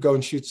 we would go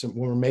and shoot when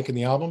we were making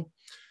the album,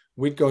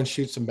 we'd go and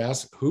shoot some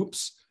basket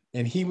hoops,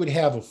 and he would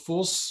have a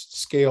full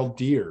scale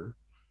deer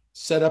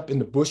set up in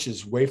the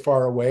bushes way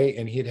far away,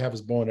 and he'd have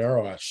his bow and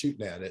arrow out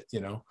shooting at it,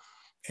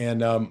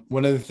 And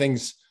one of the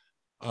things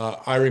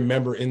I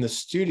remember in the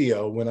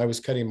studio when I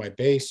was cutting my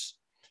bass,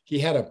 he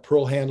had a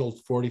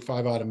pearl-handled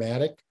 45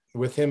 automatic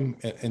with him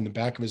in the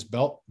back of his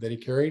belt that he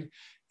carried.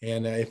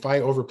 And if I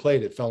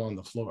overplayed, it fell on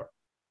the floor.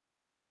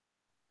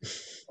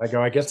 I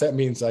go, I guess that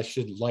means I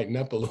should lighten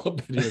up a little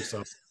bit here.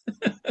 So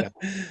yeah.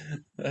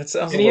 That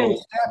sounds And a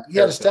little. he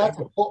had a stack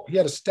of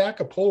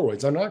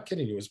Polaroids. I'm not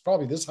kidding you. It was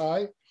probably this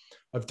high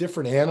of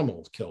different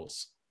animal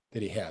kills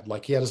that he had.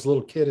 Like he had his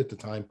little kid at the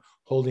time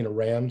holding a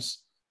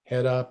ram's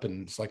head up,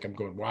 and it's like I'm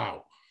going,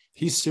 wow,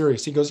 he's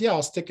serious. He goes, yeah,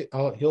 I'll stick it.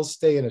 He'll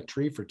stay in a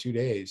tree for 2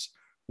 days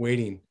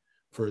waiting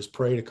for his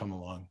prey to come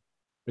along.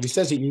 But he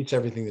says he eats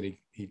everything that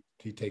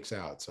he takes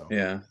out. So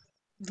Yeah.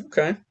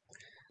 Okay.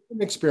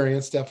 an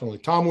experience, definitely.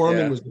 Tom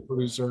Werman was the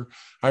producer.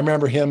 I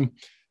remember him,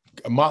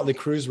 a Motley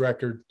Crue's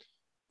record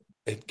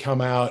had come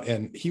out,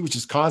 and he was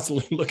just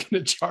constantly looking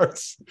at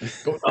charts,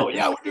 going, oh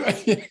yeah, we're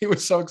doing. He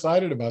was so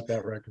excited about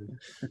that record.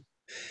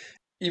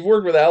 You've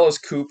worked with Alice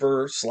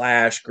Cooper,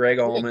 Slash, Greg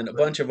Allman, a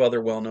bunch of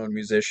other well-known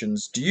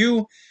musicians. Do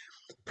you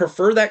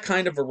prefer that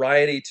kind of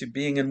variety to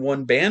being in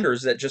one band, or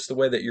is that just the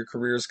way that your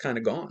career has kind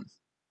of gone?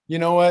 You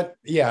know what?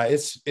 Yeah,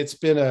 it's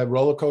been a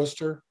roller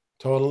coaster,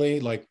 totally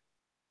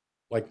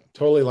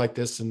totally like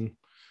this. And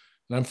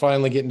I'm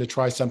finally getting to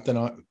try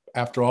something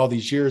after all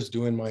these years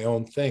doing my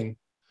own thing,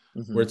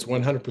 where it's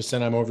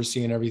 100%. I'm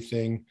overseeing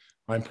everything.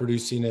 I'm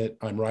producing it.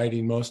 I'm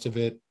writing most of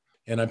it.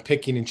 And I'm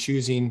picking and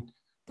choosing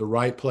the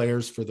right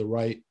players for the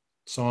right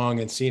song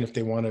and seeing if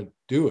they want to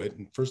do it.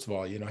 And first of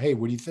all, hey,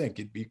 what do you think?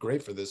 It'd be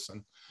great for this.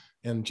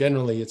 And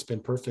generally it's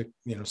been perfect,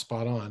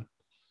 spot on.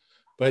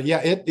 But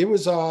yeah,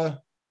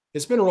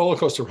 it's been a roller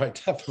coaster ride,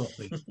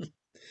 definitely.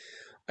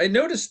 I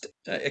noticed.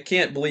 You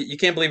can't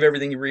believe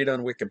everything you read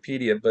on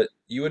Wikipedia, but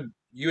you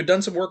had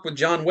done some work with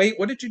John Waite.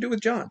 What did you do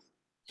with John?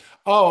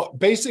 Oh,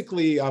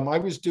 basically, I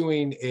was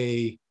doing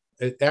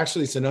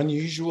actually, it's an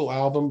unusual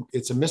album.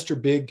 It's a Mr.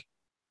 Big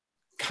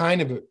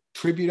kind of a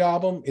tribute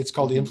album. It's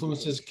called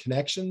Influences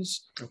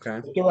Connections.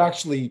 Okay. They're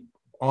actually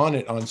on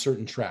it on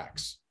certain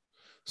tracks.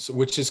 So,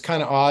 which is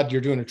kind of odd.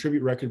 You're doing a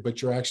tribute record,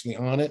 but you're actually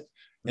on it.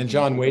 And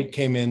John Waite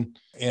came in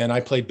and I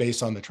played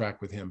bass on the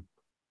track with him.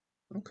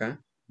 Okay.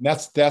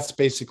 That's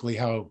basically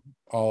how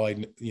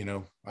I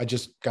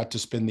just got to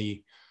spend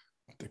a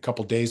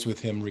couple days with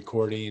him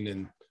recording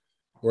and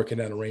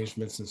working on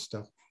arrangements and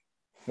stuff.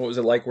 What was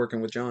it like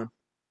working with John?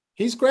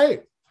 He's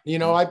great.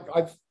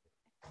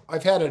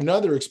 I've had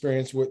another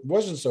experience which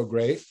wasn't so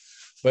great,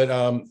 but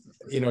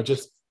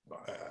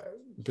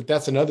but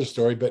that's another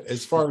story. But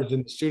as far as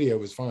in the studio, it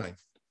was fine.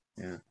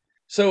 Yeah.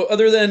 So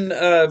other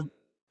than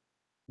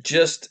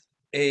just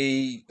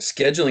a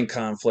scheduling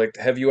conflict,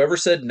 have you ever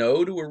said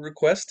no to a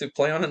request to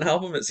play on an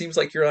album? It seems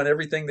like you're on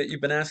everything that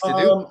you've been asked to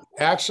do.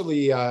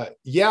 Actually,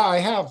 yeah, I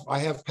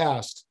have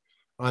passed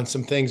on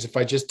some things if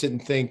I just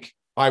didn't think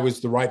I was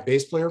the right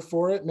bass player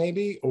for it,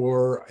 maybe,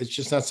 or it's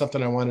just not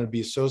something I wanted to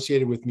be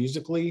associated with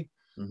musically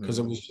because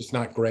it was just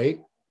not great,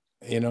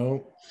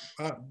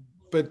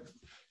 but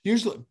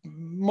usually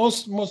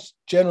most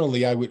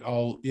generally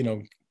I'll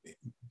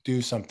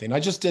do something. I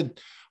just did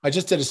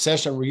a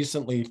session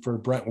recently for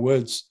Brent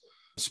Woods,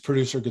 this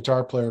producer,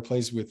 guitar player,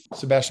 plays with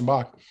Sebastian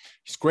Bach.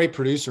 He's a great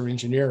producer,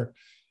 engineer.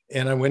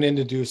 And I went in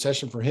to do a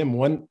session for him.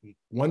 One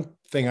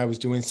thing I was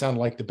doing sounded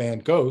like the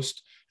band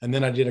Ghost. And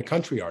then I did a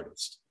country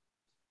artist.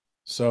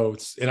 So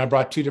and I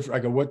brought two different,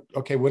 I go,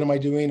 what am I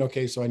doing?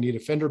 Okay. So I need a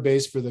Fender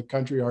bass for the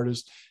country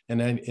artist.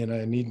 And I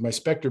need my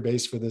Spectre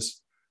bass for this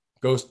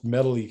Ghost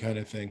metal-y kind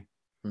of thing.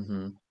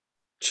 Mm-hmm.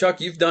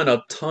 Chuck, you've done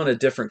a ton of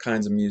different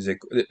kinds of music.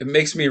 It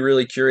makes me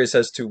really curious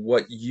as to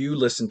what you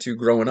listened to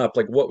growing up.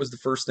 Like, what was the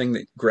first thing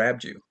that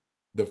grabbed you?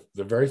 The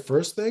very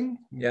first thing?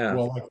 Yeah.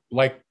 Well,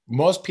 like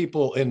most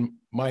people in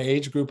my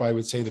age group, I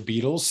would say the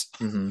Beatles.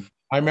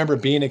 I remember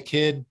being a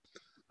kid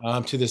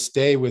to this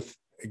day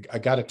I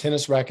got a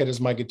tennis racket as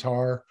my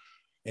guitar,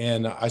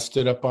 and I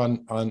stood up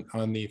on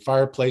the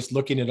fireplace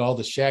looking at all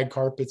the shag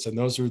carpets, and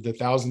those were the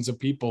thousands of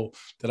people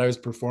that I was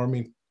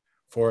performing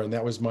for, and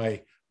that was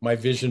my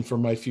vision for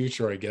my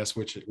future, I guess,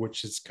 which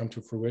has come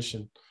to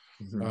fruition.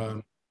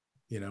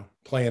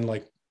 Playing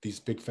like these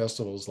big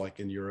festivals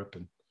like in Europe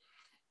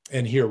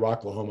and here,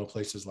 Rocklahoma,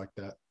 places like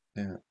that.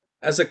 Yeah.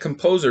 As a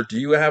composer, do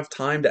you have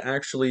time to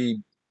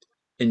actually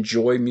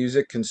enjoy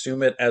music,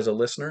 consume it as a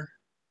listener?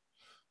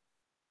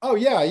 Oh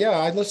yeah.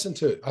 I listen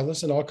to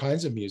all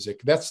kinds of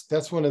music.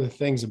 That's one of the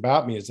things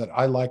about me is that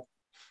I like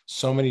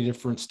so many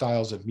different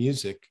styles of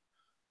music.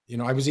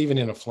 I was even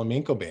in a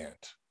flamenco band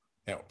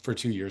for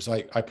 2 years.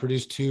 I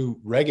produced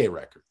 2 reggae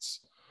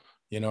records.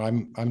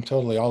 I'm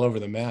totally all over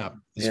the map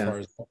as far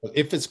as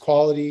if it's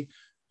quality,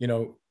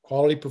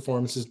 quality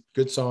performances,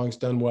 good songs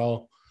done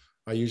well,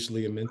 I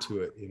usually am into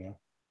it.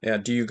 Yeah.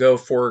 Do you go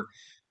for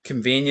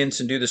convenience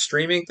and do the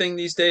streaming thing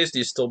these days? Do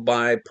you still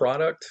buy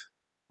product?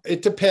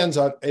 It depends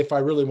on if I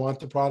really want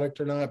the product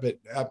or not, but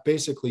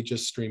basically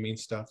just streaming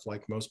stuff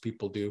like most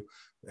people do.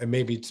 And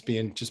maybe it's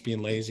just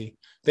being lazy.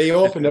 They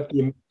opened up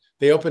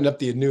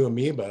the new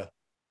Amoeba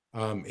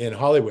in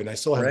Hollywood, and I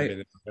still haven't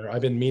been there.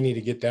 I've been meaning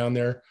to get down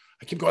there.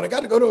 I keep going, I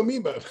got to go to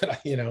Amoeba, but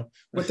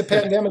with the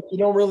pandemic, you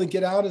don't really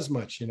get out as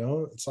much.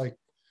 It's like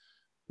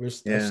we're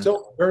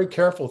still very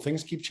careful.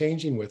 Things keep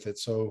changing with it,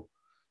 so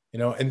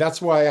and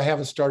that's why I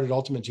haven't started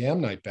Ultimate Jam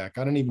Night back.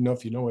 I don't even know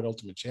if you know what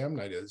Ultimate Jam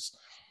Night is,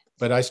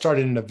 but I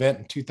started an event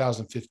in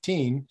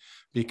 2015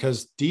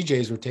 because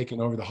DJs were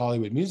taking over the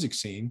Hollywood music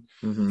scene,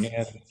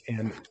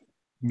 and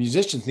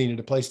musicians needed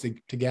a place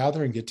to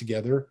gather and get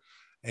together.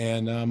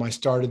 And I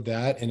started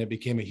that, and it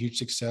became a huge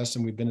success.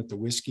 And we've been at the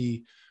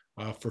Whiskey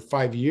for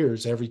 5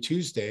 years, every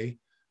Tuesday,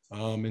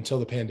 until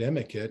the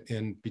pandemic hit.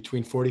 And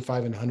between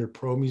 45 and 100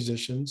 pro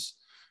musicians,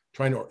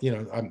 trying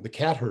to, I'm the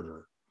cat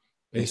herder,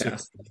 basically,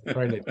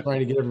 trying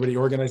to get everybody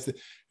organized.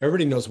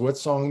 Everybody knows what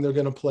song they're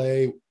going to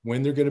play,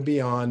 when they're going to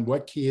be on,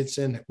 what key it's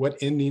in, what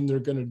ending they're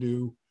going to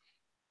do.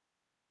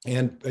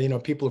 And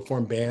people have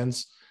formed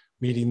bands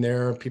meeting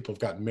there. People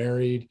have gotten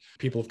married.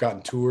 People have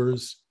gotten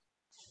tours.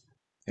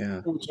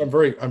 Yeah, which I'm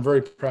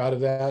very proud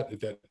of that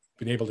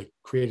been able to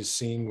create a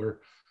scene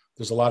where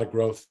there's a lot of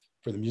growth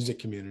for the music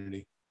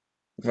community.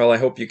 Well, I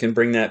hope you can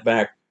bring that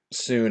back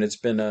soon. It's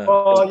been I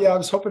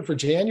was hoping for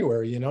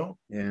January,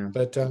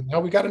 but now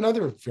we got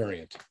another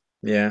variant.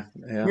 Yeah.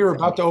 We were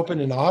about to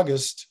open in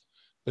August,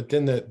 but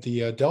then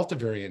the Delta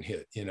variant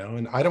hit,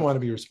 and I don't want to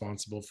be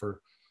responsible for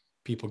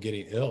people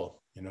getting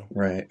ill,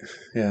 Right.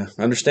 Yeah.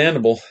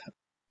 Understandable.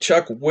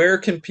 Chuck, where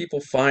can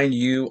people find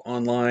you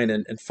online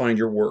and find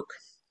your work?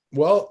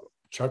 Well,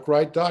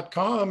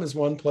 chuckwright.com is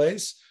one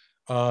place.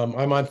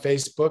 I'm on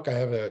Facebook. I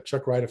have a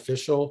Chuck Wright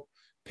official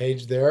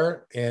page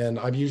there, and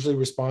I usually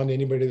respond to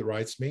anybody that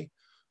writes me.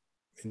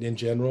 And in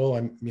general,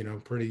 I'm,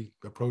 pretty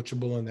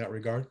approachable in that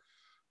regard.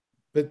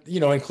 But,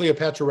 and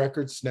Cleopatra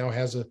Records now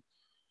has a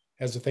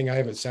thing I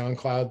have at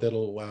SoundCloud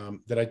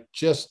that I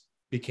just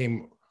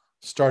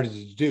started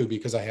to do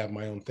because I have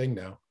my own thing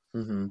now.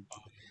 Mm-hmm.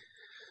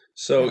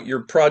 So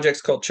your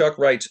project's called Chuck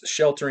Wright's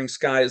Sheltering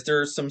Sky. Is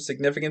there some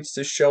significance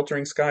to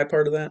Sheltering Sky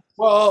part of that?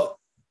 Well,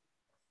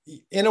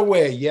 in a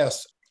way,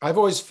 yes. I've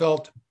always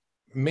felt,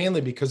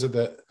 mainly because of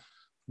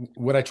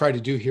what I try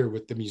to do here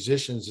with the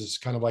musicians, is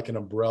kind of like an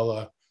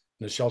umbrella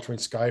and a sheltering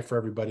sky for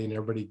everybody, and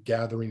everybody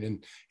gathering.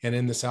 And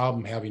in this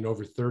album, having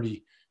over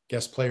 30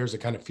 guest players, it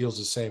kind of feels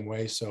the same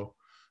way. So,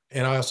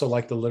 and I also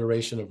like the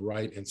alliteration of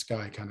Wright and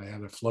sky, kind of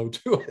had a flow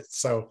to it.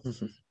 So,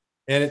 Mm-hmm.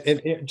 and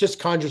it just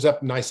conjures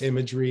up nice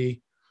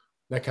imagery,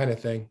 that kind of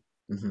thing.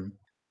 Mm-hmm.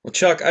 Well,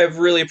 Chuck, I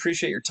really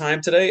appreciate your time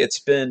today. It's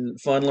been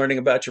fun learning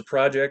about your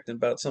project and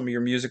about some of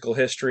your musical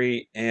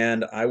history,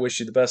 and I wish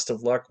you the best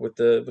of luck with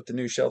the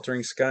new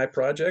Sheltering Sky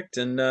project.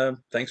 And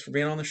thanks for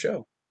being on the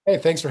show. Hey,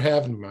 thanks for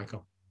having me,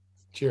 Michael.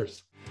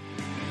 Cheers.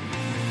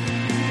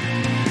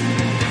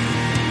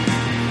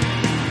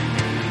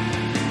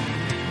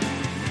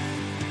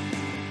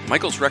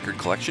 Michael's Record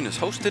Collection is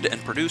hosted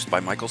and produced by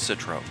Michael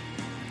Citro.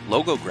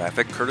 Logo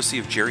graphic courtesy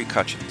of Jerry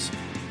Cutchins.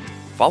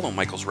 Follow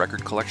Michael's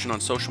Record Collection on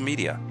social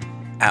media,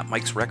 at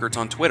Mike's Records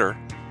on Twitter,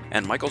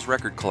 and Michael's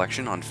Record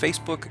Collection on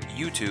Facebook,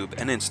 YouTube,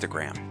 and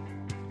Instagram.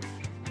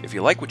 If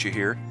you like what you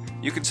hear,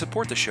 you can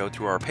support the show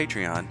through our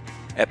Patreon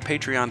at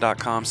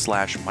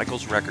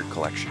patreon.com/Michael's Record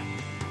Collection.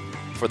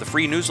 For the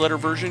free newsletter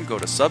version, go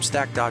to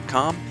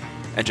substack.com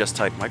and just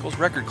type Michael's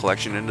Record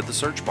Collection into the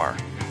search bar.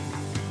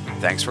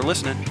 Thanks for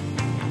listening.